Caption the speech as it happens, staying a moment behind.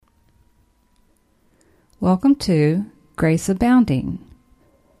Welcome to Grace Abounding,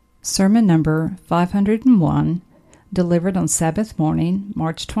 Sermon number 501, delivered on Sabbath morning,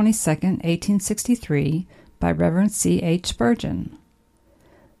 March 22, 1863, by Reverend C. H. Spurgeon.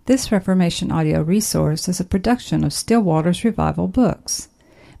 This Reformation audio resource is a production of Still Waters Revival Books.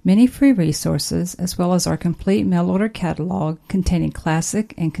 Many free resources, as well as our complete mail-order catalog containing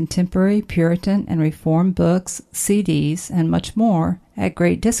classic and contemporary Puritan and Reformed books, CDs, and much more at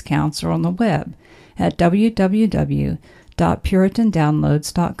great discounts, are on the web at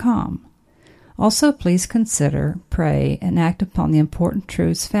www.puritandownloads.com. Also, please consider, pray, and act upon the important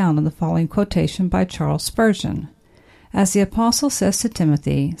truths found in the following quotation by Charles Spurgeon. As the Apostle says to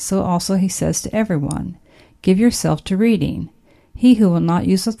Timothy, so also he says to everyone, give yourself to reading. He who will not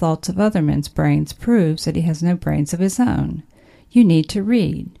use the thoughts of other men's brains proves that he has no brains of his own. You need to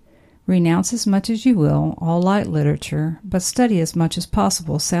read. Renounce as much as you will all light literature, but study as much as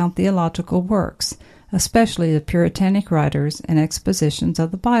possible sound theological works, especially the Puritanic writers and expositions of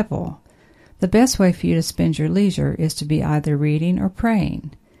the Bible. The best way for you to spend your leisure is to be either reading or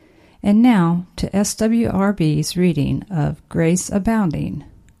praying. And now to SWRB's reading of Grace Abounding,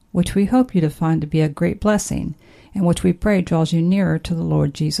 which we hope you to find to be a great blessing, and which we pray draws you nearer to the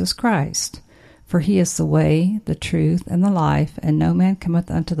Lord Jesus Christ. For he is the way, the truth, and the life, and no man cometh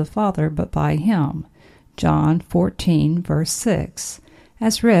unto the Father but by him. John 14, verse 6,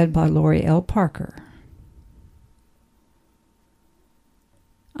 as read by Lori L. Parker.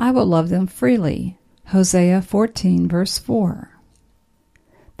 I will love them freely. Hosea 14, verse 4.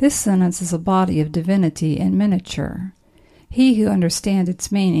 This sentence is a body of divinity in miniature. He who understands its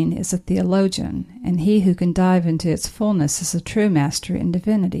meaning is a theologian, and he who can dive into its fullness is a true master in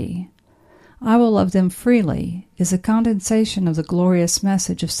divinity. I will love them freely is a condensation of the glorious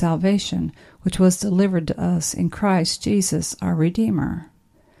message of salvation which was delivered to us in Christ Jesus our Redeemer.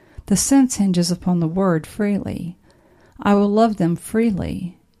 The sense hinges upon the word freely. I will love them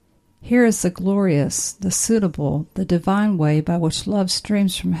freely. Here is the glorious, the suitable, the divine way by which love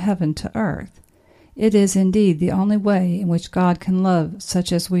streams from heaven to earth. It is indeed the only way in which God can love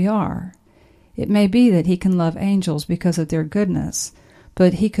such as we are. It may be that he can love angels because of their goodness,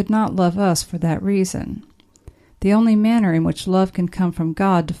 but he could not love us for that reason. The only manner in which love can come from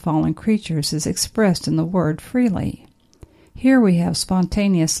God to fallen creatures is expressed in the word freely. Here we have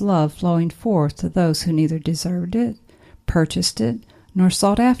spontaneous love flowing forth to those who neither deserved it, purchased it, nor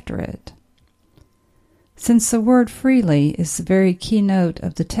sought after it. Since the word freely is the very keynote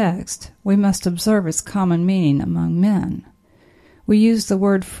of the text, we must observe its common meaning among men. We use the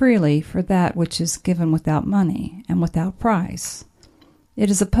word freely for that which is given without money and without price. It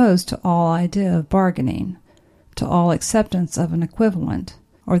is opposed to all idea of bargaining, to all acceptance of an equivalent,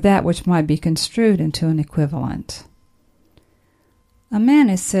 or that which might be construed into an equivalent. A man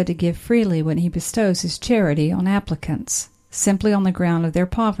is said to give freely when he bestows his charity on applicants, simply on the ground of their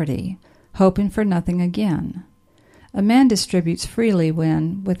poverty, hoping for nothing again. A man distributes freely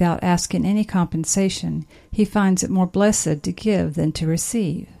when, without asking any compensation, he finds it more blessed to give than to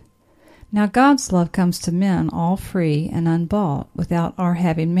receive. Now God's love comes to men all free and unbought, without our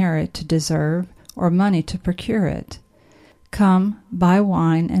having merit to deserve or money to procure it. Come, buy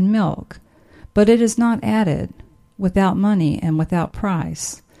wine and milk, but it is not added, without money and without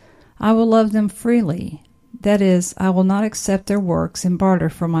price. I will love them freely. That is, I will not accept their works in barter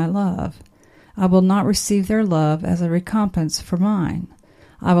for my love. I will not receive their love as a recompense for mine.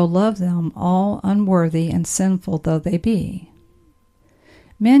 I will love them, all unworthy and sinful though they be.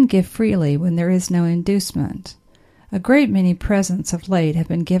 Men give freely when there is no inducement. A great many presents of late have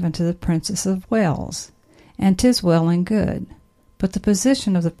been given to the Princess of Wales, and 'tis well and good. But the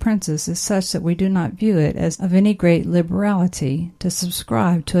position of the princess is such that we do not view it as of any great liberality to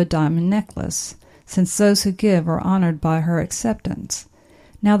subscribe to a diamond necklace, since those who give are honored by her acceptance.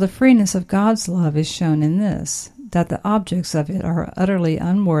 Now the freeness of God's love is shown in this, that the objects of it are utterly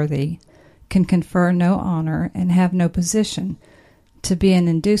unworthy, can confer no honor, and have no position to be an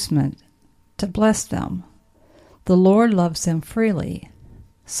inducement to bless them. The Lord loves them freely.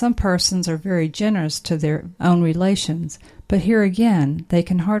 Some persons are very generous to their own relations, but here again they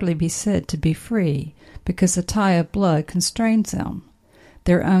can hardly be said to be free, because the tie of blood constrains them.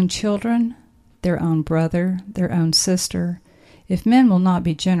 Their own children, their own brother, their own sister. If men will not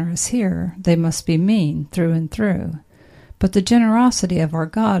be generous here, they must be mean through and through. But the generosity of our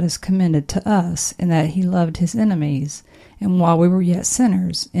God is commended to us in that he loved his enemies, and while we were yet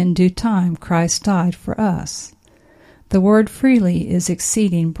sinners, in due time Christ died for us. The word freely is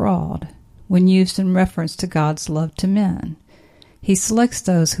exceeding broad, when used in reference to God's love to men. He selects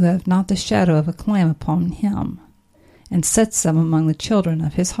those who have not the shadow of a claim upon him, and sets them among the children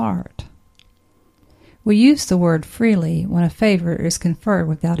of his heart. We use the word freely when a favor is conferred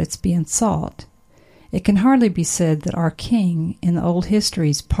without its being sought. It can hardly be said that our king in the old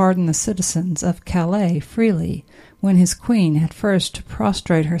histories pardoned the citizens of Calais freely when his queen had first to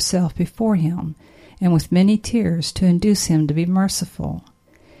prostrate herself before him, and with many tears to induce him to be merciful.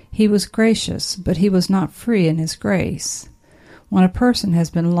 He was gracious, but he was not free in his grace. When a person has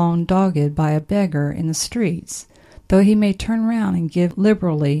been long dogged by a beggar in the streets, though he may turn round and give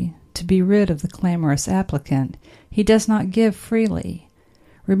liberally to be rid of the clamorous applicant, he does not give freely.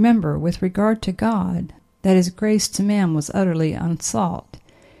 Remember, with regard to God, that his grace to men was utterly unsought.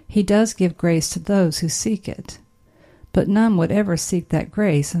 He does give grace to those who seek it. But none would ever seek that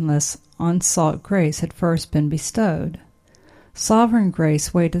grace unless unsought grace had first been bestowed. Sovereign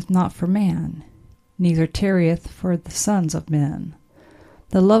grace waiteth not for man, neither tarrieth for the sons of men.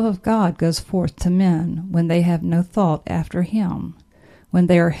 The love of God goes forth to men when they have no thought after him, when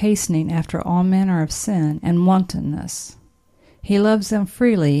they are hastening after all manner of sin and wantonness. He loves them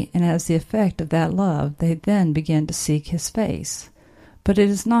freely, and as the effect of that love they then begin to seek his face. But it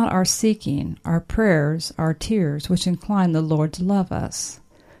is not our seeking, our prayers, our tears, which incline the Lord to love us.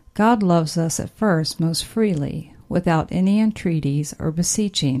 God loves us at first most freely, without any entreaties or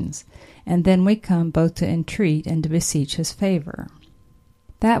beseechings, and then we come both to entreat and to beseech his favor.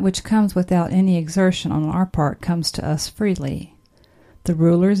 That which comes without any exertion on our part comes to us freely. The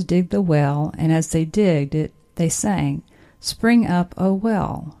rulers digged the well, and as they digged it, they sang, "Spring up, O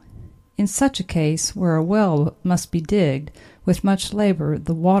well." In such a case, where a well must be digged with much labor,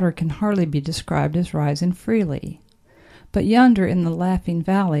 the water can hardly be described as rising freely. But yonder in the laughing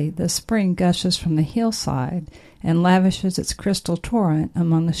valley, the spring gushes from the hillside and lavishes its crystal torrent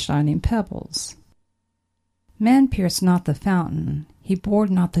among the shining pebbles. Man pierced not the fountain, he bored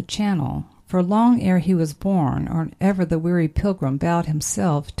not the channel, for long ere he was born, or ever the weary pilgrim bowed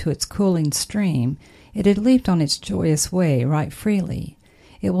himself to its cooling stream, it had leaped on its joyous way right freely.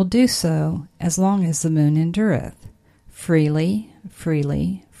 It will do so as long as the moon endureth. Freely,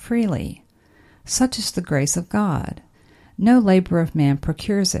 freely, freely. Such is the grace of God. No labor of man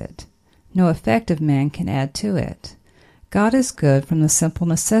procures it. No effect of man can add to it. God is good from the simple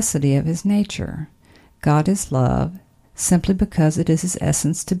necessity of his nature. God is love, simply because it is his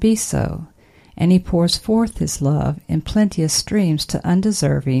essence to be so, and he pours forth his love in plenteous streams to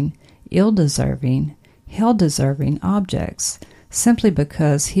undeserving, ill-deserving, hell-deserving objects, simply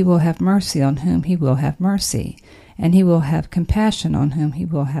because he will have mercy on whom he will have mercy, and he will have compassion on whom he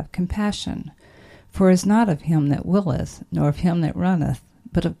will have compassion. For it is not of him that willeth, nor of him that runneth,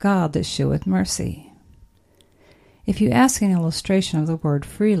 but of God that sheweth mercy. If you ask an illustration of the word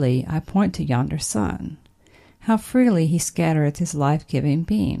freely, I point to yonder sun. How freely he scattereth his life-giving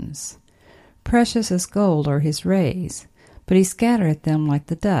beams. Precious as gold are his rays, but he scattereth them like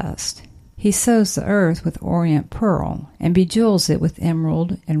the dust. He sows the earth with orient pearl, and bejewels it with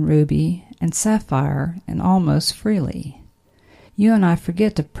emerald and ruby and sapphire, and almost freely. You and I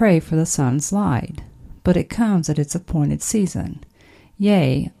forget to pray for the sun's light, but it comes at its appointed season.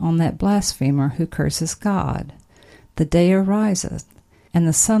 Yea, on that blasphemer who curses God. The day ariseth, and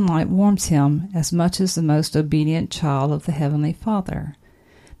the sunlight warms him as much as the most obedient child of the Heavenly Father.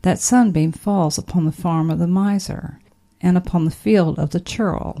 That sunbeam falls upon the farm of the miser, and upon the field of the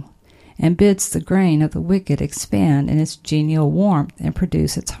churl, and bids the grain of the wicked expand in its genial warmth and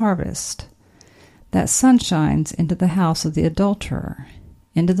produce its harvest. That sun shines into the house of the adulterer,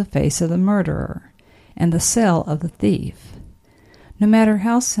 into the face of the murderer, and the cell of the thief. No matter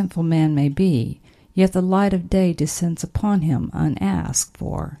how sinful man may be, yet the light of day descends upon him unasked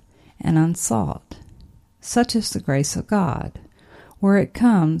for and unsought. Such is the grace of God. Where it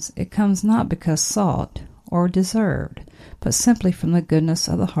comes not because sought or deserved, but simply from the goodness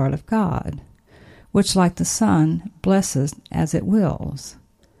of the heart of God, which, like the sun, blesses as it wills.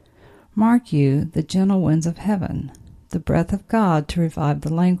 Mark you the gentle winds of heaven, the breath of God to revive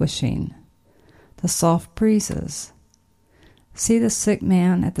the languishing, the soft breezes. See the sick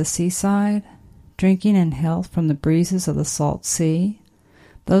man at the seaside, drinking in health from the breezes of the salt sea.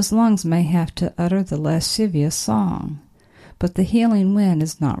 Those lungs may have to utter the lascivious song, but the healing wind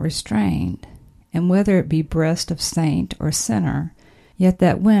is not restrained, and whether it be breast of saint or sinner, yet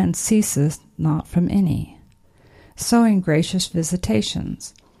that wind ceaseth not from any. So in gracious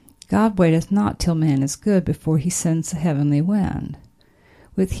visitations, God waiteth not till man is good before he sends the heavenly wind.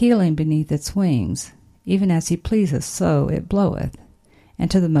 With healing beneath its wings, even as he pleaseth so it bloweth, and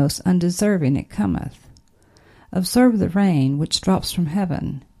to the most undeserving it cometh. Observe the rain which drops from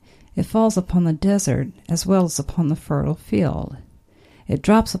heaven. It falls upon the desert as well as upon the fertile field. It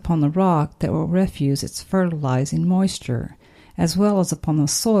drops upon the rock that will refuse its fertilizing moisture, as well as upon the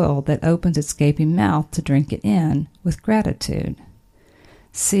soil that opens its gaping mouth to drink it in with gratitude.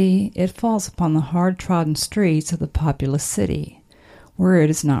 See, it falls upon the hard-trodden streets of the populous city, where it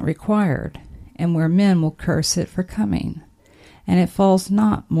is not required, and where men will curse it for coming. And it falls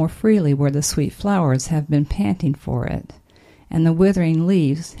not more freely where the sweet flowers have been panting for it, and the withering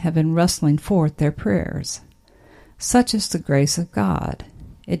leaves have been rustling forth their prayers. Such is the grace of God.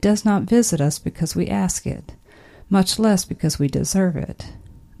 It does not visit us because we ask it, much less because we deserve it,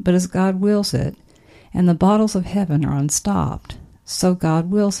 but as God wills it, and the bottles of heaven are unstopped, so God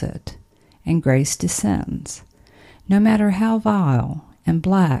wills it, and grace descends. No matter how vile and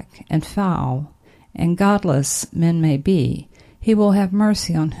black and foul and godless men may be, he will have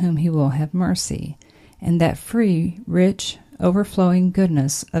mercy on whom he will have mercy, and that free, rich, overflowing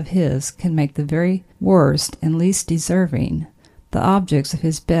goodness of his can make the very worst and least deserving the objects of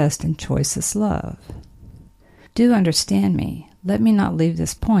his best and choicest love. Do understand me. Let me not leave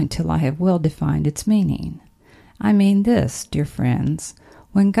this point till I have well defined its meaning. I mean this, dear friends.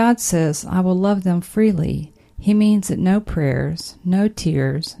 When God says, I will love them freely, he means that no prayers, no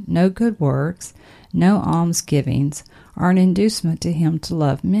tears, no good works, no almsgivings are an inducement to him to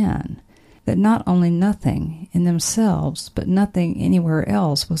love men, that not only nothing in themselves, but nothing anywhere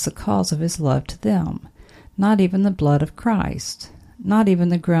else was the cause of his love to them, not even the blood of Christ, not even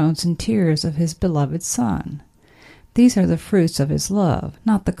the groans and tears of his beloved Son. These are the fruits of his love,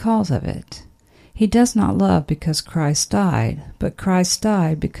 not the cause of it. He does not love because Christ died, but Christ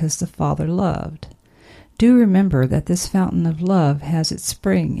died because the Father loved. Do remember that this fountain of love has its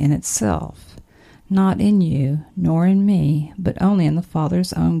spring in itself, not in you, nor in me, but only in the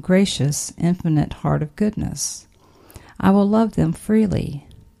Father's own gracious, infinite heart of goodness. I will love them freely,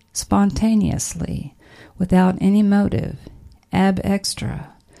 spontaneously, without any motive, ab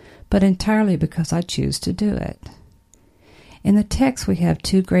extra, but entirely because I choose to do it. In the text we have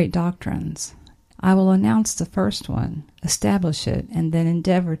two great doctrines. I will announce the first one, establish it, and then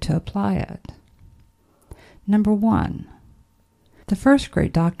endeavor to apply it. Number 1. The first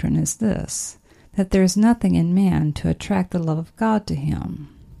great doctrine is this, that there is nothing in man to attract the love of God to him.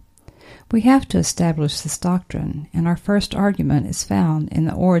 We have to establish this doctrine, and our first argument is found in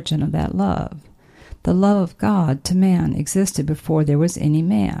the origin of that love. The love of God to man existed before there was any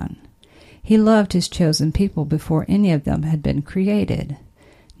man. He loved his chosen people before any of them had been created.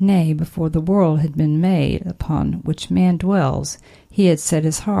 Nay, before the world had been made upon which man dwells, he had set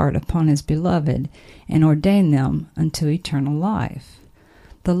his heart upon his beloved, and ordained them unto eternal life.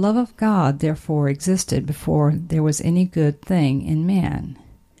 The love of God, therefore, existed before there was any good thing in man.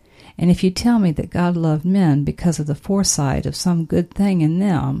 And if you tell me that God loved men because of the foresight of some good thing in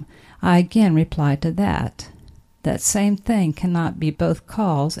them, I again reply to that. That same thing cannot be both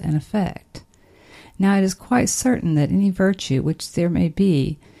cause and effect. Now it is quite certain that any virtue which there may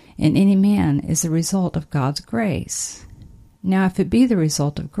be in any man is the result of God's grace. Now if it be the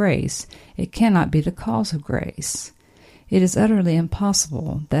result of grace, it cannot be the cause of grace. It is utterly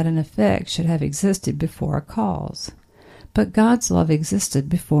impossible that an effect should have existed before a cause. But God's love existed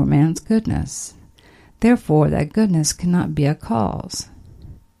before man's goodness. Therefore that goodness cannot be a cause.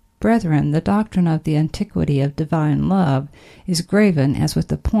 Brethren, the doctrine of the antiquity of divine love is graven as with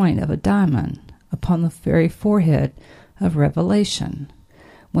the point of a diamond upon the very forehead of revelation,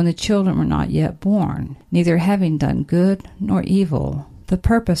 when the children were not yet born, neither having done good nor evil, the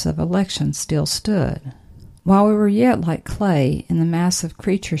purpose of election still stood. While we were yet like clay in the mass of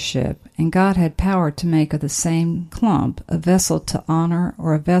creatureship, and God had power to make of the same clump a vessel to honor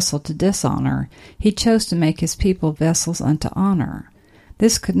or a vessel to dishonor, he chose to make his people vessels unto honor.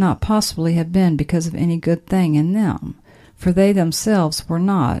 This could not possibly have been because of any good thing in them, for they themselves were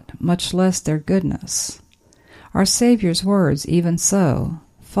not, much less their goodness. Our Saviour's words, even so,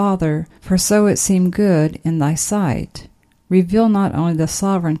 Father, for so it seemed good in thy sight, reveal not only the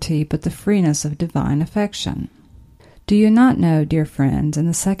sovereignty but the freeness of divine affection. Do you not know, dear friends, in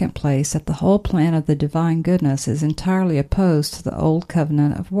the second place, that the whole plan of the divine goodness is entirely opposed to the old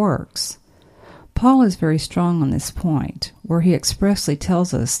covenant of works? Paul is very strong on this point, where he expressly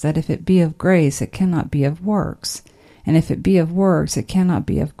tells us that if it be of grace it cannot be of works, and if it be of works it cannot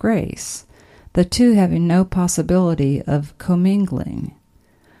be of grace, the two having no possibility of commingling.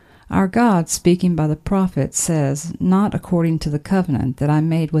 Our God, speaking by the prophet, says, Not according to the covenant that I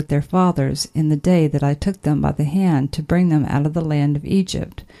made with their fathers in the day that I took them by the hand to bring them out of the land of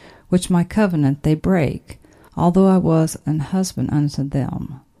Egypt, which my covenant they break, although I was an husband unto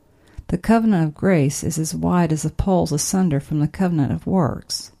them. The covenant of grace is as wide as the poles asunder from the covenant of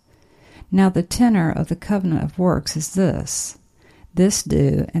works. Now the tenor of the covenant of works is this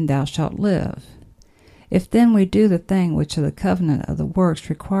do, and thou shalt live. If then we do the thing which the covenant of the works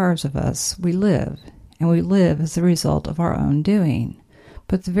requires of us, we live, and we live as the result of our own doing.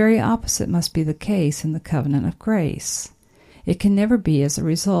 But the very opposite must be the case in the covenant of grace. It can never be as a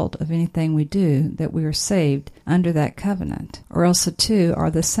result of anything we do that we are saved under that covenant, or else the two are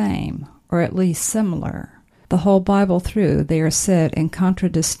the same, or at least similar. The whole Bible through they are set in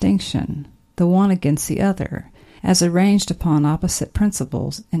contradistinction, the one against the other, as arranged upon opposite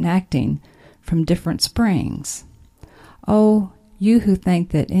principles and acting from different springs. Oh, you who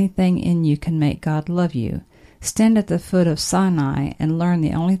think that anything in you can make God love you, stand at the foot of Sinai and learn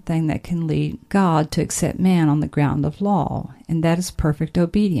the only thing that can lead God to accept man on the ground of law, and that is perfect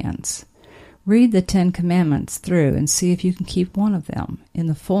obedience. Read the 10 Commandments through and see if you can keep one of them in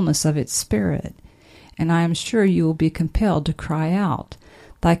the fullness of its spirit, and I am sure you will be compelled to cry out,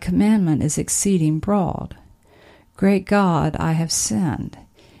 "Thy commandment is exceeding broad. Great God, I have sinned."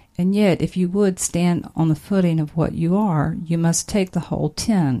 And yet, if you would stand on the footing of what you are, you must take the whole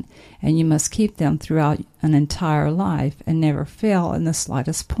 10, and you must keep them throughout an entire life, and never fail in the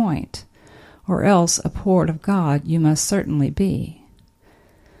slightest point, or else abhorred of God you must certainly be.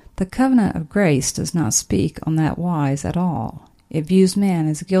 The covenant of grace does not speak on that wise at all. It views man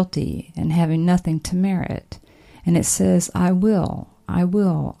as guilty and having nothing to merit, and it says, "I will, I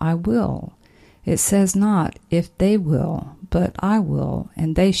will, I will." It says not, "if they will," but "I will,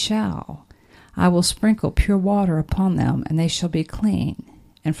 and they shall. I will sprinkle pure water upon them, and they shall be clean,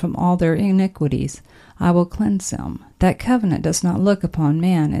 and from all their iniquities I will cleanse them." That covenant does not look upon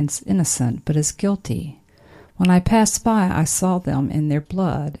man as innocent, but as guilty. When I passed by, I saw them in their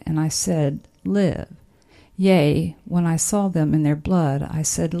blood, and I said, "Live." Yea, when I saw them in their blood, I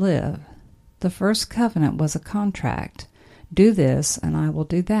said, "Live." The first covenant was a contract. Do this, and I will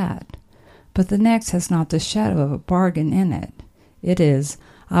do that. But the next has not the shadow of a bargain in it. It is,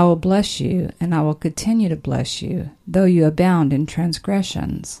 "I will bless you, and I will continue to bless you, though you abound in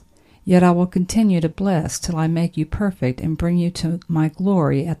transgressions. Yet I will continue to bless till I make you perfect and bring you to my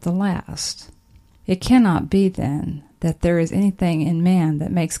glory at the last." It cannot be, then, that there is anything in man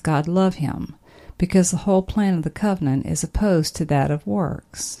that makes God love him, because the whole plan of the covenant is opposed to that of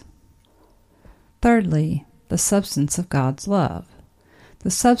works. Thirdly, the substance of God's love. The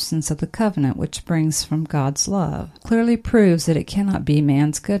substance of the covenant which springs from God's love clearly proves that it cannot be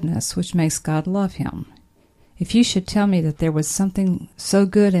man's goodness which makes God love him. If you should tell me that there was something so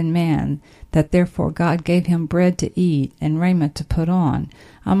good in man that therefore God gave him bread to eat and raiment to put on,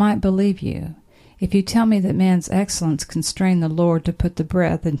 I might believe you. If you tell me that man's excellence constrained the Lord to put the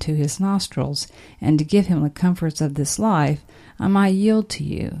breath into his nostrils and to give him the comforts of this life, I might yield to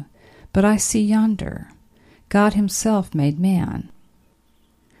you. But I see yonder. God himself made man.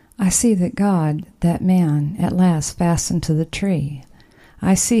 I see that God, that man, at last fastened to the tree.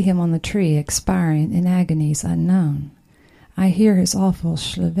 I see him on the tree expiring in agonies unknown. I hear his awful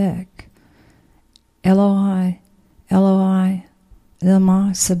shliach. Eloi, Eloi,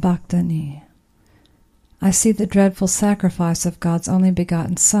 lema sabachthani. I see the dreadful sacrifice of God's only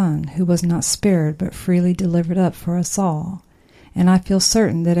begotten Son, who was not spared but freely delivered up for us all. And I feel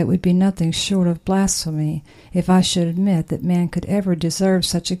certain that it would be nothing short of blasphemy if I should admit that man could ever deserve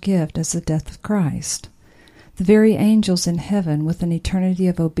such a gift as the death of Christ. The very angels in heaven, with an eternity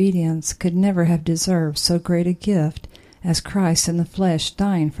of obedience, could never have deserved so great a gift as Christ in the flesh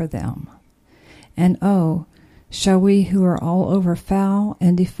dying for them. And oh, shall we who are all over foul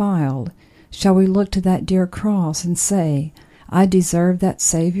and defiled, shall we look to that dear cross and say, "I deserve that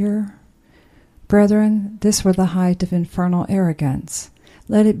Savior"? Brethren, this were the height of infernal arrogance.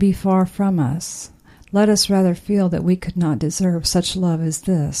 Let it be far from us. Let us rather feel that we could not deserve such love as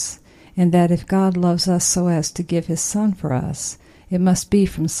this, and that if God loves us so as to give his Son for us, it must be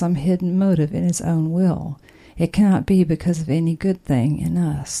from some hidden motive in his own will. It cannot be because of any good thing in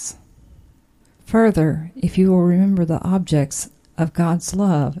us. Further, if you will remember the objects of God's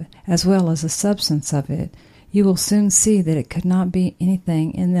love, as well as the substance of it, you will soon see that it could not be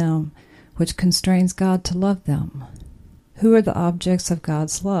anything in them which constrains God to love them. Who are the objects of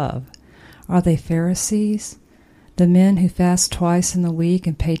God's love? Are they Pharisees, the men who fast twice in the week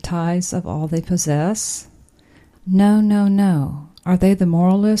and pay tithes of all they possess? No, no, no. Are they the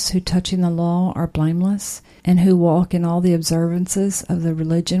moralists who touching the law are blameless, and who walk in all the observances of the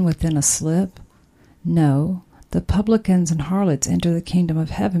religion within a slip? No, the publicans and harlots enter the kingdom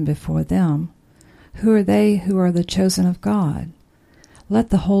of heaven before them. Who are they who are the chosen of God? Let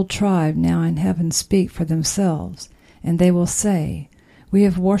the whole tribe now in heaven speak for themselves, and they will say, "We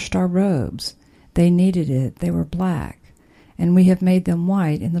have washed our robes. They needed it, they were black, and we have made them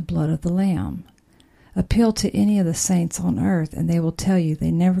white in the blood of the Lamb." Appeal to any of the saints on earth, and they will tell you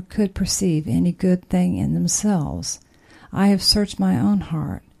they never could perceive any good thing in themselves. I have searched my own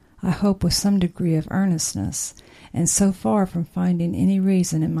heart, I hope with some degree of earnestness, and so far from finding any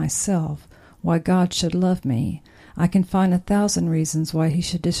reason in myself why God should love me, I can find 1,000 reasons why he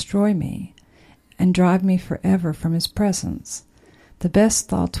should destroy me and drive me forever from his presence. The best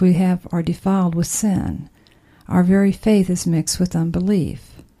thoughts we have are defiled with sin. Our very faith is mixed with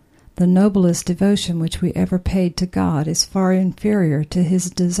unbelief. The noblest devotion which we ever paid to God is far inferior to his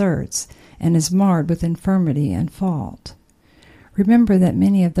deserts and is marred with infirmity and fault. Remember that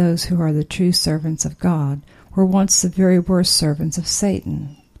many of those who are the true servants of God were once the very worst servants of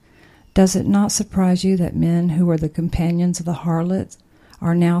Satan. Does it not surprise you that men who were the companions of the harlot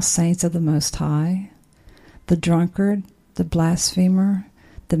are now saints of the Most High? The drunkard, the blasphemer,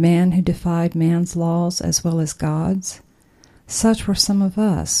 the man who defied man's laws as well as God's? Such were some of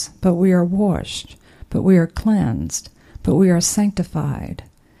us, but we are washed, but we are cleansed, but we are sanctified.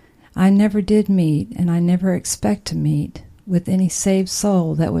 I never did meet, and I never expect to meet, with any saved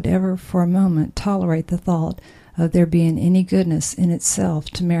soul that would ever for a moment tolerate the thought of there being any goodness in itself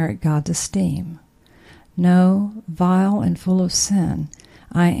to merit God's esteem. No, vile and full of sin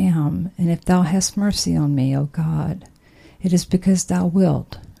I am, and if thou hast mercy on me, O God, it is because thou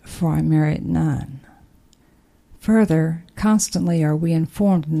wilt, for I merit none. Further, constantly are we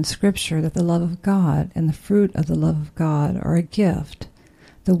informed in the Scripture that the love of God and the fruit of the love of God are a gift.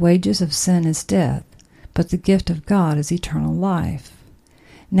 The wages of sin is death, but the gift of God is eternal life.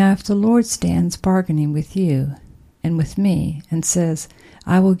 Now if the Lord stands bargaining with you and with me and says,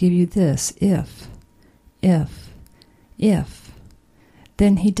 I will give you this if,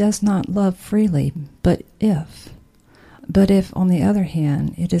 then he does not love freely, but if. But if, on the other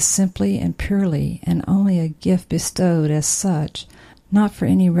hand, it is simply and purely and only a gift bestowed as such, not for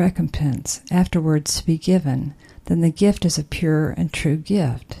any recompense afterwards to be given, then the gift is a pure and true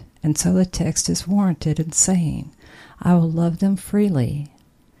gift, and so the text is warranted in saying, I will love them freely.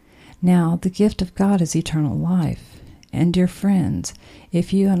 Now, the gift of God is eternal life, and dear friends,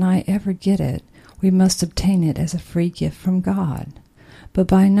 if you and I ever get it, we must obtain it as a free gift from God, but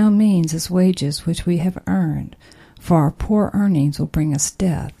by no means as wages which we have earned, for our poor earnings will bring us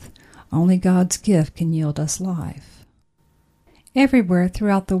death. Only God's gift can yield us life. Everywhere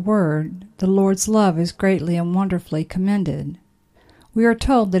throughout the Word, the Lord's love is greatly and wonderfully commended. We are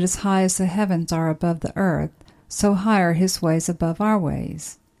told that as high as the heavens are above the earth, so high are his ways above our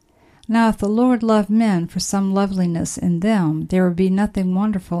ways. Now if the Lord loved men for some loveliness in them, there would be nothing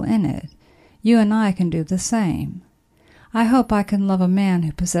wonderful in it. You and I can do the same. I hope I can love a man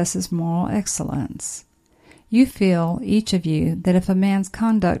who possesses moral excellence. You feel, each of you, that if a man's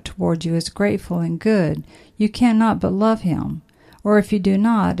conduct toward you is grateful and good, you cannot but love him, or if you do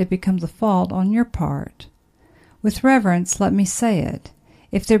not, it becomes a fault on your part. With reverence, let me say it.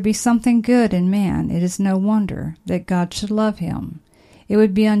 If there be something good in man, it is no wonder that God should love him. It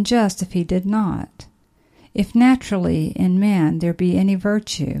would be unjust if he did not. If naturally in man there be any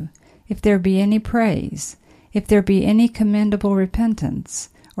virtue, if there be any praise, if there be any commendable repentance,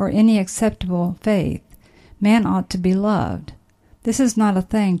 or any acceptable faith, man ought to be loved. This is not a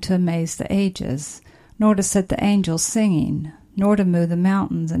thing to amaze the ages, nor to set the angels singing, nor to move the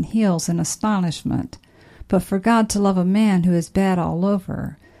mountains and hills in astonishment, but for God to love a man who is bad all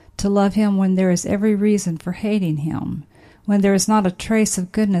over, to love him when there is every reason for hating him, when there is not a trace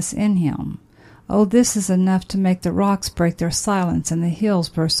of goodness in him. Oh, this is enough to make the rocks break their silence and the hills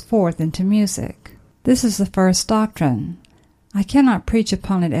burst forth into music. This is the first doctrine. I cannot preach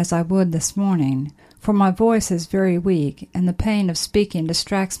upon it as I would this morning, for my voice is very weak, and the pain of speaking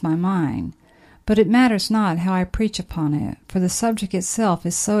distracts my mind. But it matters not how I preach upon it, for the subject itself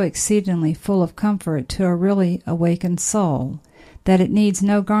is so exceedingly full of comfort to a really awakened soul, that it needs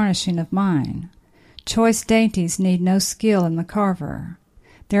no garnishing of mine. Choice dainties need no skill in the carver.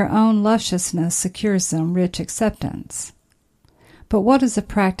 Their own lusciousness secures them rich acceptance. But what is the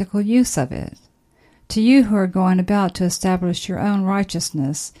practical use of it? To you who are going about to establish your own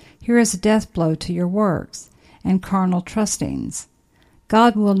righteousness, here is a death blow to your works and carnal trustings.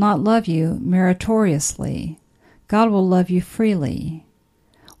 God will not love you meritoriously. God will love you freely.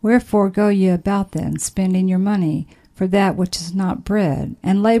 Wherefore go ye about then, spending your money for that which is not bread,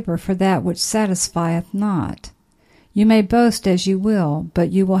 and labor for that which satisfieth not. You may boast as you will,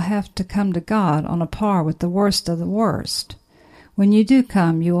 but you will have to come to God on a par with the worst of the worst. When you do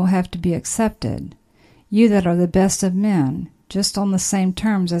come, you will have to be accepted. You that are the best of men, just on the same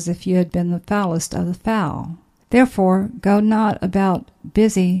terms as if you had been the foulest of the foul. Therefore, go not about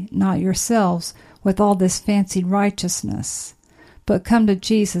busy not yourselves with all this fancied righteousness, but come to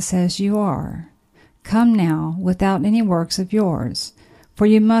Jesus as you are. Come now, without any works of yours, for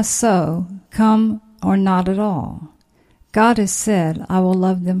you must so come or not at all. God has said, I will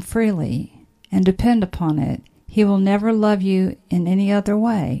love them freely, and depend upon it, He will never love you in any other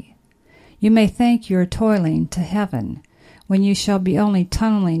way. You may think you are toiling to heaven, when you shall be only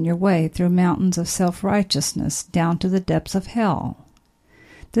tunneling your way through mountains of self-righteousness down to the depths of hell.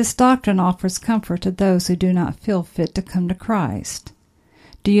 This doctrine offers comfort to those who do not feel fit to come to Christ.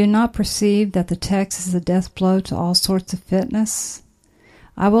 Do you not perceive that the text is a death blow to all sorts of fitness?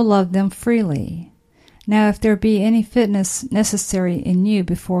 I will love them freely. Now if there be any fitness necessary in you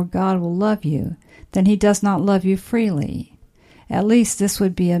before God will love you, then He does not love you freely. At least this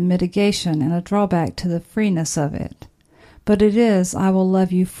would be a mitigation and a drawback to the freeness of it. But it is, I will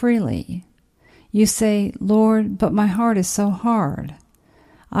love you freely. You say, Lord, but my heart is so hard.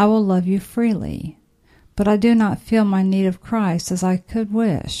 I will love you freely. But I do not feel my need of Christ as I could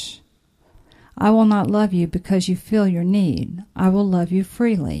wish. I will not love you because you feel your need. I will love you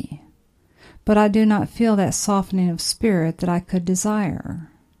freely. But I do not feel that softening of spirit that I could desire.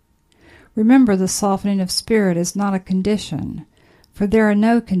 Remember, the softening of spirit is not a condition, for there are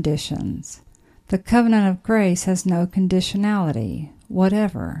no conditions. The covenant of grace has no conditionality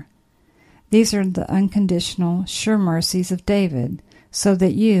whatever. These are the unconditional, sure mercies of David, so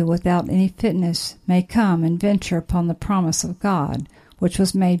that you, without any fitness, may come and venture upon the promise of God, which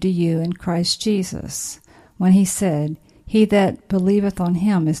was made to you in Christ Jesus, when He said, He that believeth on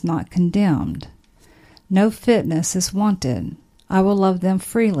Him is not condemned. No fitness is wanted. I will love them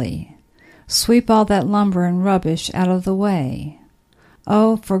freely. Sweep all that lumber and rubbish out of the way.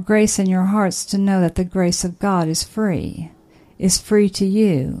 Oh, for grace in your hearts to know that the grace of God is free to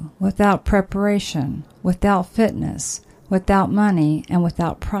you, without preparation, without fitness, without money, and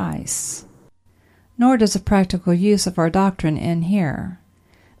without price. Nor does the practical use of our doctrine end here.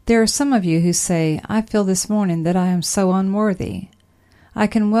 There are some of you who say, I feel this morning that I am so unworthy. I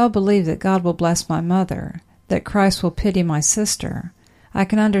can well believe that God will bless my mother, that Christ will pity my sister. I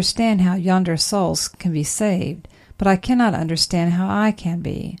can understand how yonder souls can be saved, but I cannot understand how I can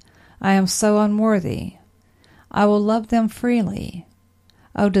be. I am so unworthy. I will love them freely.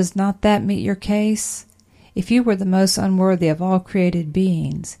 Oh, does not that meet your case? If you were the most unworthy of all created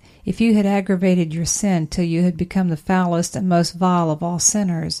beings, if you had aggravated your sin till you had become the foulest and most vile of all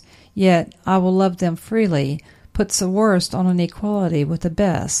sinners, yet I will love them freely puts the worst on an equality with the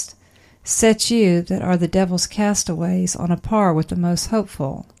best, sets you that are the devil's castaways on a par with the most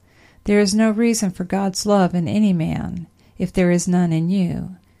hopeful. There is no reason for God's love in any man, if there is none in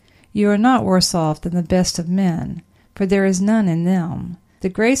you. You are not worse off than the best of men, for there is none in them. The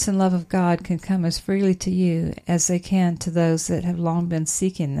grace and love of God can come as freely to you as they can to those that have long been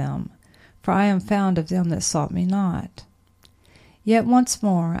seeking them, for I am found of them that sought me not. Yet once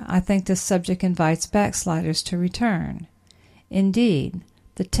more, I think this subject invites backsliders to return. Indeed,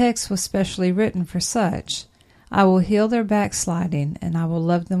 the text was specially written for such. I will heal their backsliding, and I will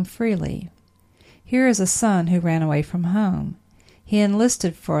love them freely. Here is a son who ran away from home. He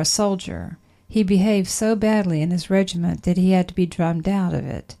enlisted for a soldier. He behaved so badly in his regiment that he had to be drummed out of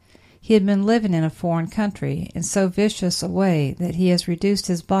it. He had been living in a foreign country in so vicious a way that he has reduced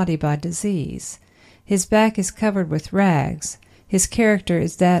his body by disease. His back is covered with rags. His character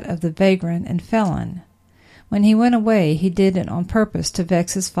is that of the vagrant and felon. When he went away, he did it on purpose to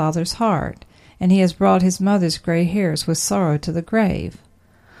vex his father's heart, and he has brought his mother's gray hairs with sorrow to the grave.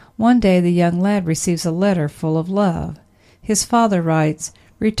 One day the young lad receives a letter full of love. His father writes,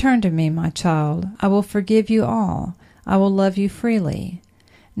 Return to me, my child. I will forgive you all. I will love you freely.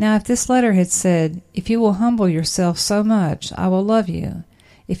 Now if this letter had said, If you will humble yourself so much, I will love you.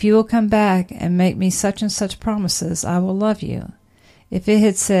 If you will come back and make me such and such promises, I will love you. If it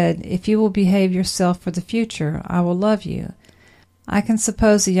had said, If you will behave yourself for the future, I will love you, I can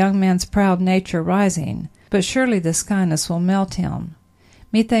suppose the young man's proud nature rising, but surely this kindness will melt him.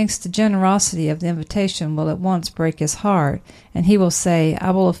 Methinks the generosity of the invitation will at once break his heart, and he will say,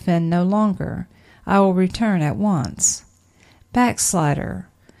 I will offend no longer. I will return at once. Backslider,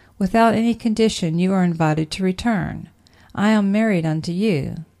 without any condition you are invited to return. I am married unto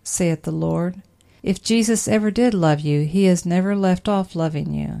you, saith the Lord. If Jesus ever did love you, he has never left off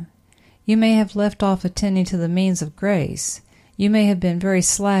loving you. You may have left off attending to the means of grace. You may have been very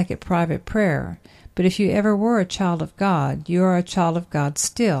slack at private prayer, but if you ever were a child of God, you are a child of God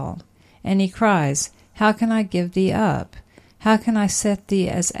still. And he cries, How can I give thee up? How can I set thee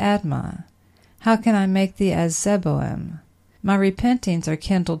as Admah? How can I make thee as Zeboim? My repentings are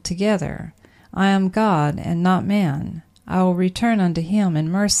kindled together. I am God, and not man. I will return unto him in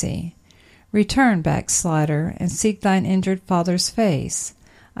mercy. Return, backslider, and seek thine injured father's face.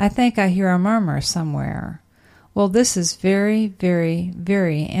 I think I hear a murmur somewhere. Well, this is very, very,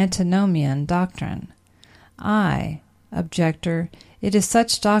 very antinomian doctrine. Aye, objector, it is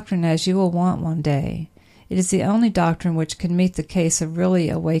such doctrine as you will want one day. It is the only doctrine which can meet the case of really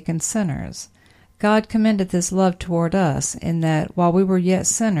awakened sinners. God commendeth his love toward us, in that, while we were yet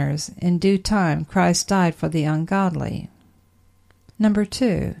sinners, in due time Christ died for the ungodly. Number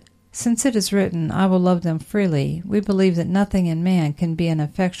 2. Since it is written, I will love them freely, we believe that nothing in man can be an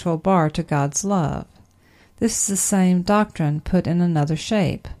effectual bar to God's love. This is the same doctrine put in another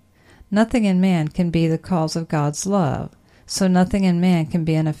shape. Nothing in man can be the cause of God's love, so nothing in man can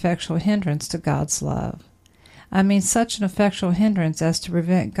be an effectual hindrance to God's love. I mean such an effectual hindrance as to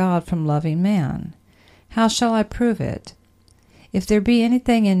prevent God from loving man. How shall I prove it? If there be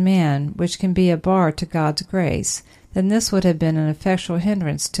anything in man which can be a bar to God's grace, then this would have been an effectual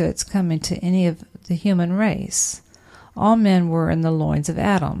hindrance to its coming to any of the human race. All men were in the loins of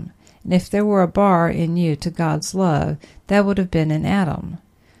Adam, and if there were a bar in you to God's love, that would have been in Adam.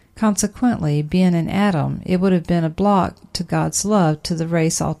 Consequently, being in Adam, it would have been a block to God's love to the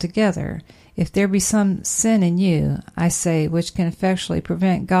race altogether. If there be some sin in you, I say, which can effectually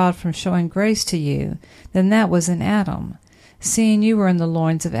prevent God from showing grace to you, then that was in Adam, seeing you were in the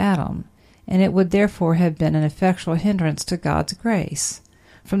loins of Adam, and it would therefore have been an effectual hindrance to God's grace,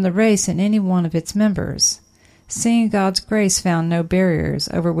 from the race in any one of its members. Seeing God's grace found no barriers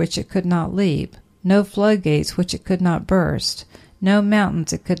over which it could not leap, no floodgates which it could not burst, no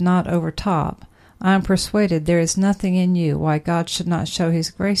mountains it could not overtop, I am persuaded there is nothing in you why God should not show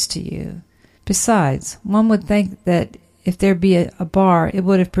his grace to you. Besides, one would think that if there be a bar, it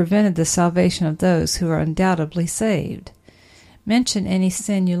would have prevented the salvation of those who are undoubtedly saved. Mention any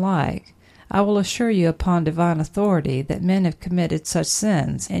sin you like. I will assure you upon divine authority that men have committed such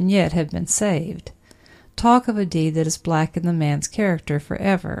sins and yet have been saved. Talk of a deed that has blackened the man's character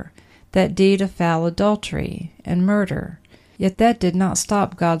forever, that deed of foul adultery and murder. Yet that did not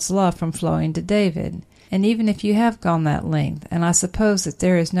stop God's love from flowing to David. And even if you have gone that length, and I suppose that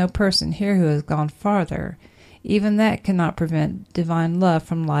there is no person here who has gone farther, even that cannot prevent divine love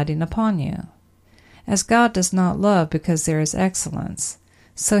from lighting upon you. As God does not love because there is excellence,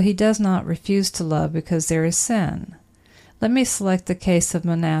 so he does not refuse to love because there is sin. Let me select the case of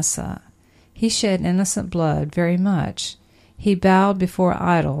Manasseh. He shed innocent blood very much. He bowed before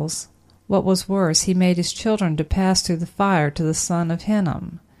idols. What was worse, he made his children to pass through the fire to the son of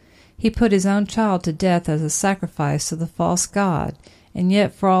Hinnom. He put his own child to death as a sacrifice to the false god, and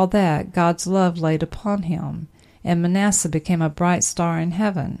yet for all that God's love laid upon him, and Manasseh became a bright star in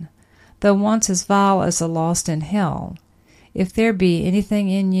heaven, though once as vile as the lost in hell. If there be anything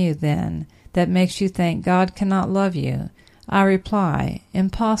in you, then, that makes you think God cannot love you, I reply,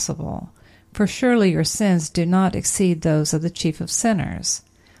 impossible, for surely your sins do not exceed those of the chief of sinners.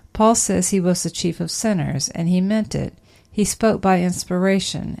 Paul says he was the chief of sinners, and he meant it. He spoke by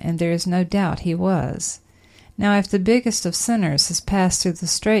inspiration, and there is no doubt he was. Now, if the biggest of sinners has passed through the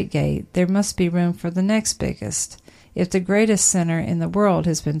strait gate, there must be room for the next biggest. If the greatest sinner in the world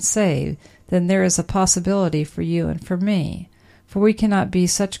has been saved, then there is a possibility for you and for me. For we cannot be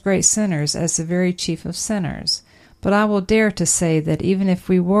such great sinners as the very chief of sinners. But I will dare to say that even if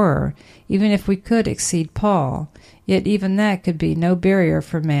we were, even if we could exceed Paul, yet even that could be no barrier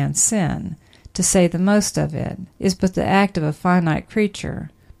for man's sin. To say the most of it is but the act of a finite creature,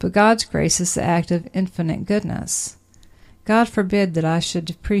 but God's grace is the act of infinite goodness. God forbid that I should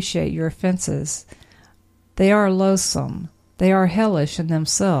depreciate your offenses. They are loathsome, they are hellish in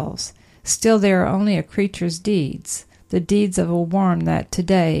themselves, still they are only a creature's deeds, the deeds of a worm that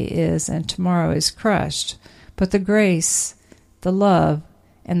today is and tomorrow is crushed. But the grace, the love,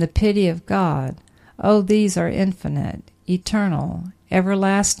 and the pity of God, oh, these are infinite, eternal,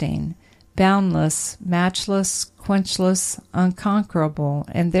 everlasting, boundless, matchless, quenchless, unconquerable,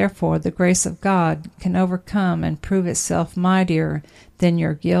 and therefore the grace of God can overcome and prove itself mightier than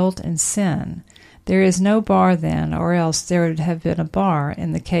your guilt and sin. There is no bar then, or else there would have been a bar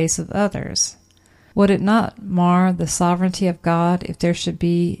in the case of others. Would it not mar the sovereignty of God if there should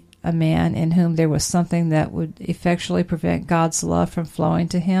be a man in whom there was something that would effectually prevent God's love from flowing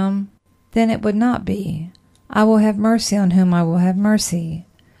to him? Then it would not be. I will have mercy on whom I will have mercy.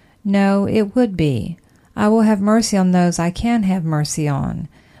 No, it would be. I will have mercy on those I can have mercy on.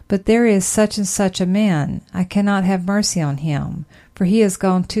 But there is such and such a man, I cannot have mercy on him, for he has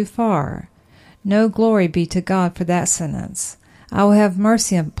gone too far. No glory be to God for that sentence. I will have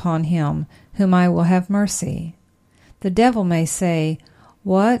mercy upon him whom I will have mercy. The devil may say,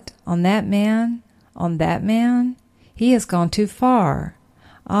 What, on that man? On that man? He has gone too far.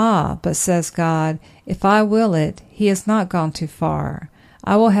 Ah, but says God, if I will it, he has not gone too far.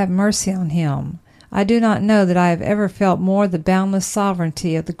 I will have mercy on him. I do not know that I have ever felt more the boundless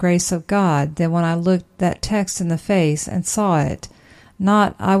sovereignty of the grace of God than when I looked that text in the face and saw it.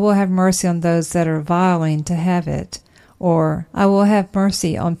 Not, I will have mercy on those that are viling to have it, or I will have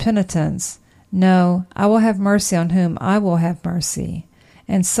mercy on penitents. No, I will have mercy on whom I will have mercy,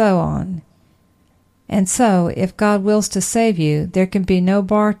 and so on. And so, if God wills to save you, there can be no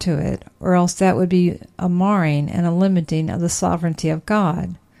bar to it, or else that would be a marring and a limiting of the sovereignty of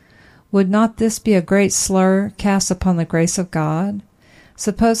God. Would not this be a great slur cast upon the grace of God?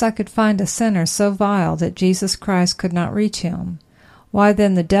 Suppose I could find a sinner so vile that Jesus Christ could not reach him. Why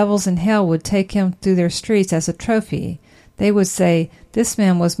then the devils in hell would take him through their streets as a trophy. They would say, this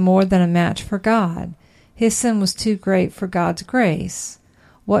man was more than a match for God. His sin was too great for God's grace.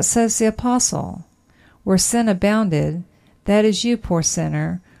 What says the apostle? Where sin abounded, that is you, poor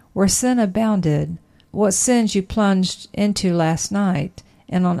sinner, where sin abounded, what sins you plunged into last night,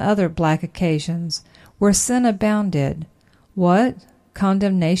 and on other black occasions, where sin abounded, what?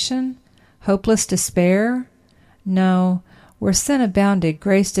 Condemnation? Hopeless despair? No, where sin abounded,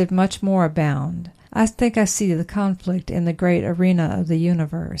 grace did much more abound. I think I see the conflict in the great arena of the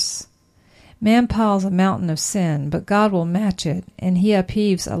universe. Man piles a mountain of sin, but God will match it, and he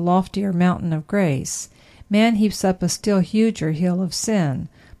upheaves a loftier mountain of grace. Man heaps up a still huger hill of sin,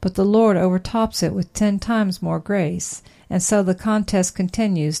 but the Lord overtops it with 10 times more grace, and so the contest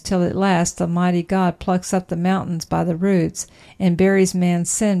continues till at last the mighty God plucks up the mountains by the roots and buries man's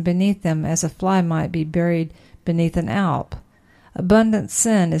sin beneath them as a fly might be buried beneath an Alp. Abundant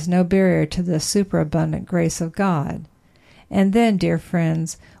sin is no barrier to the superabundant grace of God. And then, dear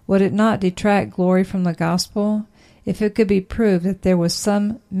friends, would it not detract glory from the gospel? If it could be proved that there was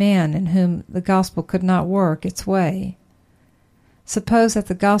some man in whom the gospel could not work its way. Suppose that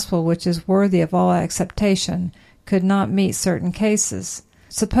the gospel, which is worthy of all acceptation, could not meet certain cases.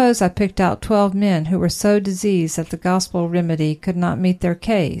 Suppose I picked out 12 men who were so diseased that the gospel remedy could not meet their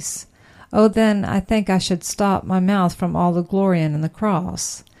case. Oh, then I think I should stop my mouth from all the glorying in the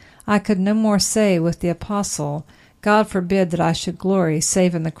cross. I could no more say with the apostle, God forbid that I should glory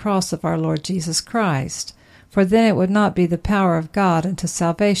save in the cross of our Lord Jesus Christ, for then it would not be the power of God unto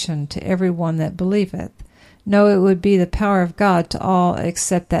salvation to every one that believeth. No, it would be the power of God to all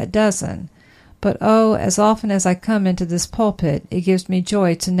except that dozen. But oh, as often as I come into this pulpit, it gives me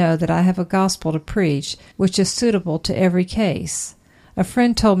joy to know that I have a gospel to preach which is suitable to every case. A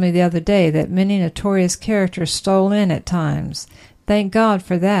friend told me the other day that many notorious characters stole in at times. Thank God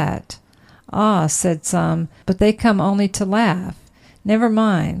for that. Ah, said some, but they come only to laugh. Never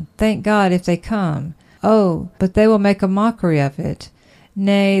mind, thank God if they come. Oh, but they will make a mockery of it.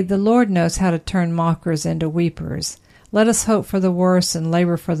 Nay, the Lord knows how to turn mockers into weepers. Let us hope for the worst and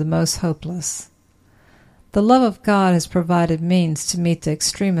labor for the most hopeless. The love of God has provided means to meet the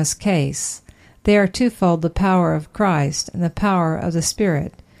extremest case. They are twofold, the power of Christ and the power of the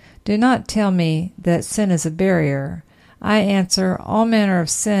Spirit. Do not tell me that sin is a barrier. I answer, all manner of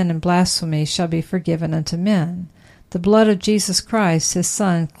sin and blasphemy shall be forgiven unto men. The blood of Jesus Christ, his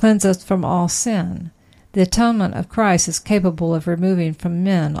Son, cleanseth from all sin. The atonement of Christ is capable of removing from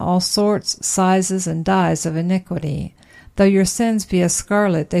men all sorts, sizes, and dyes of iniquity. Though your sins be as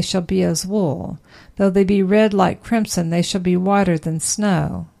scarlet, they shall be as wool. Though they be red like crimson, they shall be whiter than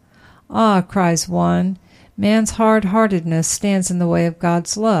snow. Ah, cries one, man's hard-heartedness stands in the way of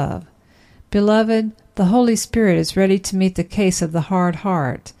God's love. Beloved, the Holy Spirit is ready to meet the case of the hard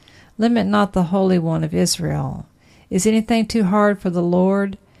heart. Limit not the Holy One of Israel. Is anything too hard for the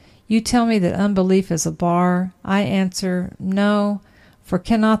Lord? You tell me that unbelief is a bar. I answer, no, for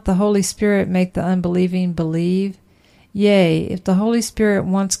cannot the Holy Spirit make the unbelieving believe? Yea, if the Holy Spirit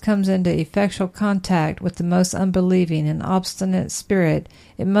once comes into effectual contact with the most unbelieving and obstinate spirit,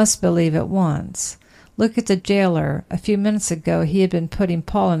 it must believe at once. Look at the jailer. A few minutes ago he had been putting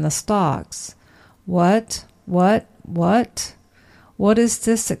Paul in the stocks. What? What is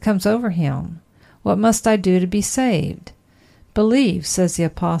this that comes over him? What must I do to be saved? Believe, says the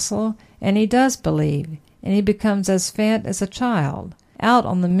apostle, and he does believe, and he becomes as fat as a child. Out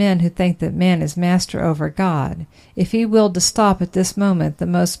on the men who think that man is master over God. If he willed to stop at this moment the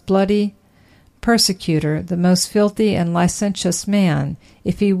most bloody persecutor, the most filthy and licentious man,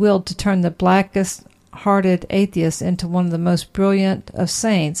 if he willed to turn the blackest-hearted atheist into one of the most brilliant of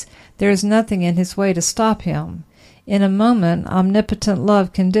saints, there is nothing in his way to stop him. In a moment, omnipotent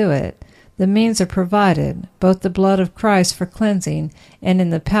love can do it. The means are provided, both the blood of Christ for cleansing and in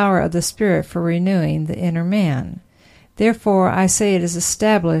the power of the Spirit for renewing the inner man. Therefore, I say it is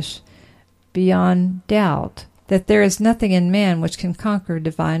established beyond doubt that there is nothing in man which can conquer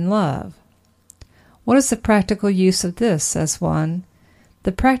divine love. What is the practical use of this, says one?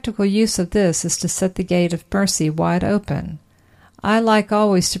 The practical use of this is to set the gate of mercy wide open. I like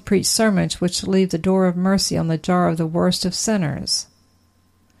always to preach sermons which leave the door of mercy on the jar of the worst of sinners.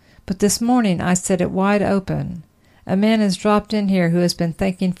 But this morning I set it wide open. A man has dropped in here who has been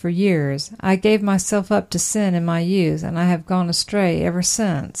thinking for years, "I gave myself up to sin in my youth, and I have gone astray ever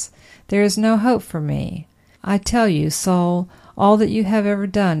since. There is no hope for me." I tell you, soul, all that you have ever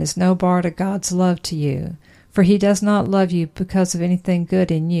done is no bar to God's love to you, for He does not love you because of anything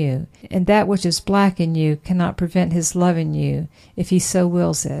good in you, and that which is black in you cannot prevent His loving you, if He so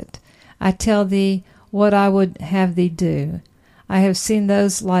wills it. I tell thee what I would have thee do. I have seen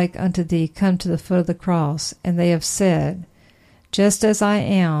those like unto thee come to the foot of the cross, and they have said, "Just as I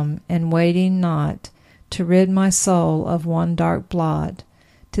am, and waiting not, to rid my soul of one dark blot,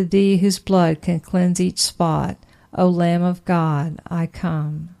 to thee whose blood can cleanse each spot, O Lamb of God, I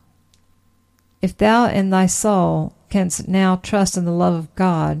come." If thou in thy soul canst now trust in the love of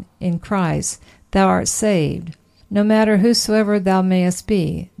God in Christ, thou art saved. No matter whosoever thou mayest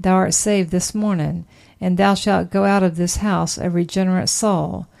be, thou art saved this morning, and thou shalt go out of this house a regenerate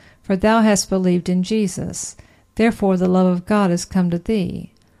soul, for thou hast believed in Jesus. Therefore the love of God is come to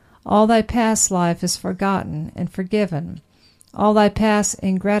thee. All thy past life is forgotten and forgiven. All thy past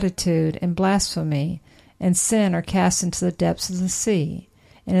ingratitude and blasphemy and sin are cast into the depths of the sea.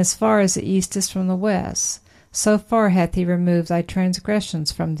 And as far as the east is from the west, so far hath He removed thy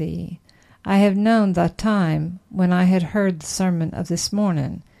transgressions from thee. I have known the time when I had heard the sermon of this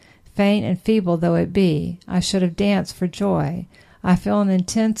morning. Faint and feeble though it be, I should have danced for joy. I feel an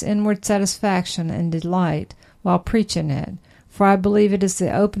intense inward satisfaction and delight while preaching it, for I believe it is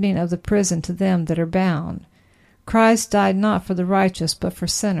the opening of the prison to them that are bound. Christ died not for the righteous, but for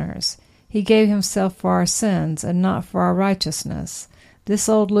sinners. He gave Himself for our sins, and not for our righteousness. This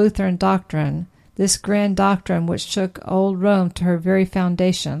old Lutheran doctrine, this grand doctrine which shook old Rome to her very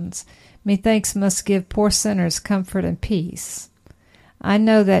foundations, methinks must give poor sinners comfort and peace. I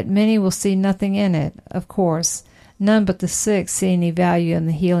know that many will see nothing in it, of course. None but the sick see any value in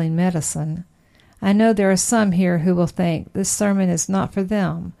the healing medicine. I know there are some here who will think this sermon is not for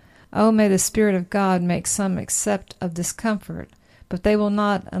them. Oh, may the Spirit of God make some accept of this comfort, but they will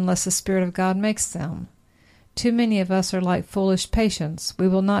not unless the Spirit of God makes them. Too many of us are like foolish patients. We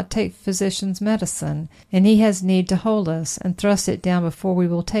will not take physician's medicine, and he has need to hold us, and thrust it down before we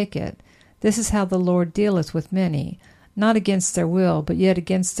will take it. This is how the Lord dealeth with many, not against their will, but yet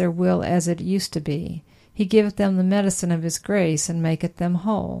against their will as it used to be. He giveth them the medicine of His grace, and maketh them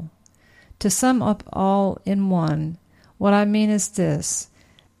whole. To sum up all in one, what I mean is this.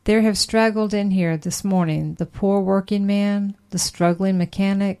 There have straggled in here this morning the poor working man, the struggling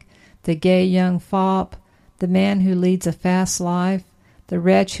mechanic, the gay young fop, the man who leads a fast life, the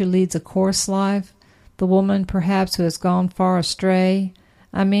wretch who leads a coarse life, the woman perhaps who has gone far astray.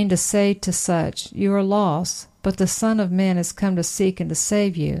 I mean to say to such, you are lost, but the Son of Man is come to seek and to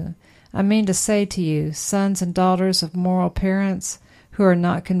save you. I mean to say to you, sons and daughters of moral parents, who are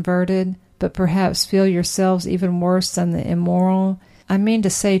not converted, but perhaps feel yourselves even worse than the immoral, I mean to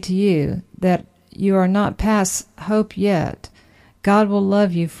say to you that you are not past hope yet. God will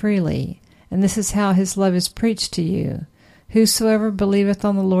love you freely, and this is how His love is preached to you. Whosoever believeth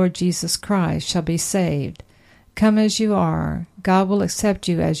on the Lord Jesus Christ shall be saved. Come as you are. God will accept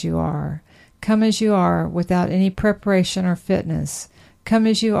you as you are. Come as you are, without any preparation or fitness. Come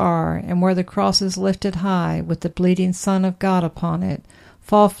as you are, and where the cross is lifted high, with the bleeding Son of God upon it,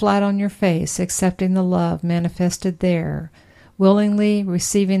 fall flat on your face, accepting the love manifested there, willingly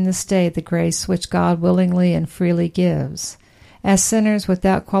receiving this day the grace which God willingly and freely gives. As sinners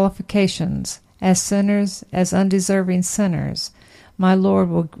without qualifications, as sinners, as undeserving sinners, my Lord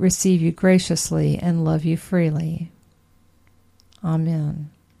will receive you graciously and love you freely. Amen.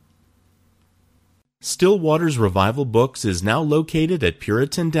 Still Waters Revival Books is now located at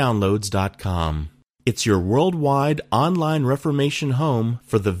PuritanDownloads.com. It's your worldwide online Reformation home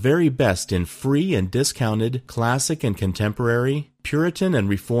for the very best in free and discounted classic and contemporary, Puritan and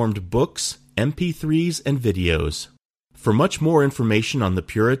Reformed books, MP3s, and videos. For much more information on the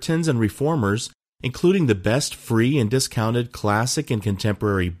Puritans and Reformers, including the best free and discounted classic and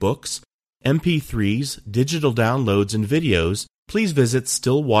contemporary books, MP3s, digital downloads, and videos, please visit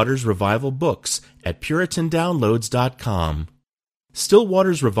Still Waters Revival Books at PuritanDownloads.com. Still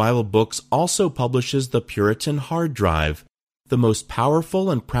Waters Revival Books also publishes the Puritan Hard Drive, the most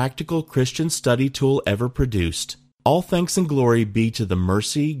powerful and practical Christian study tool ever produced. All thanks and glory be to the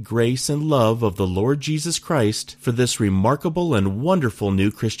mercy, grace, and love of the Lord Jesus Christ for this remarkable and wonderful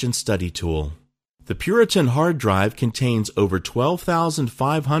new Christian study tool. The Puritan Hard Drive contains over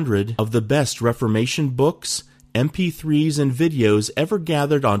 12,500 of the best Reformation books, MP3s, and videos ever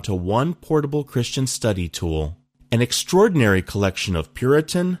gathered onto one portable Christian study tool. An extraordinary collection of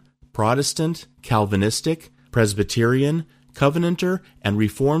Puritan, Protestant, Calvinistic, Presbyterian, Covenanter, and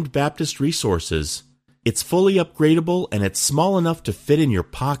Reformed Baptist resources. It's fully upgradable and it's small enough to fit in your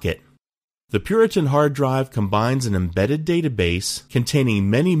pocket. The Puritan hard drive combines an embedded database containing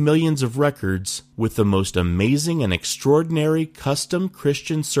many millions of records with the most amazing and extraordinary custom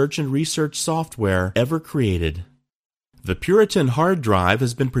Christian search and research software ever created. The Puritan hard drive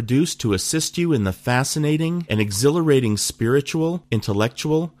has been produced to assist you in the fascinating and exhilarating spiritual,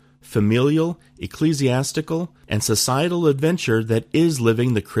 intellectual, familial, ecclesiastical, and societal adventure that is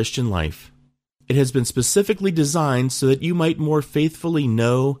living the Christian life. It has been specifically designed so that you might more faithfully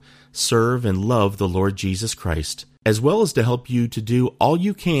know, serve, and love the Lord Jesus Christ, as well as to help you to do all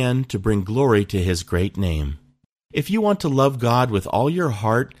you can to bring glory to His great name. If you want to love God with all your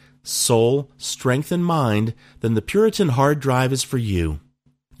heart, soul, strength, and mind, then the Puritan hard drive is for you.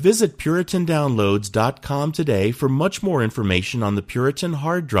 Visit PuritanDownloads.com today for much more information on the Puritan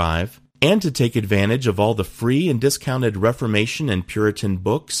hard drive and to take advantage of all the free and discounted Reformation and Puritan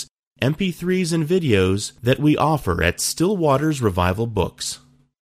books, MP3s, and videos that we offer at Still Waters Revival Books.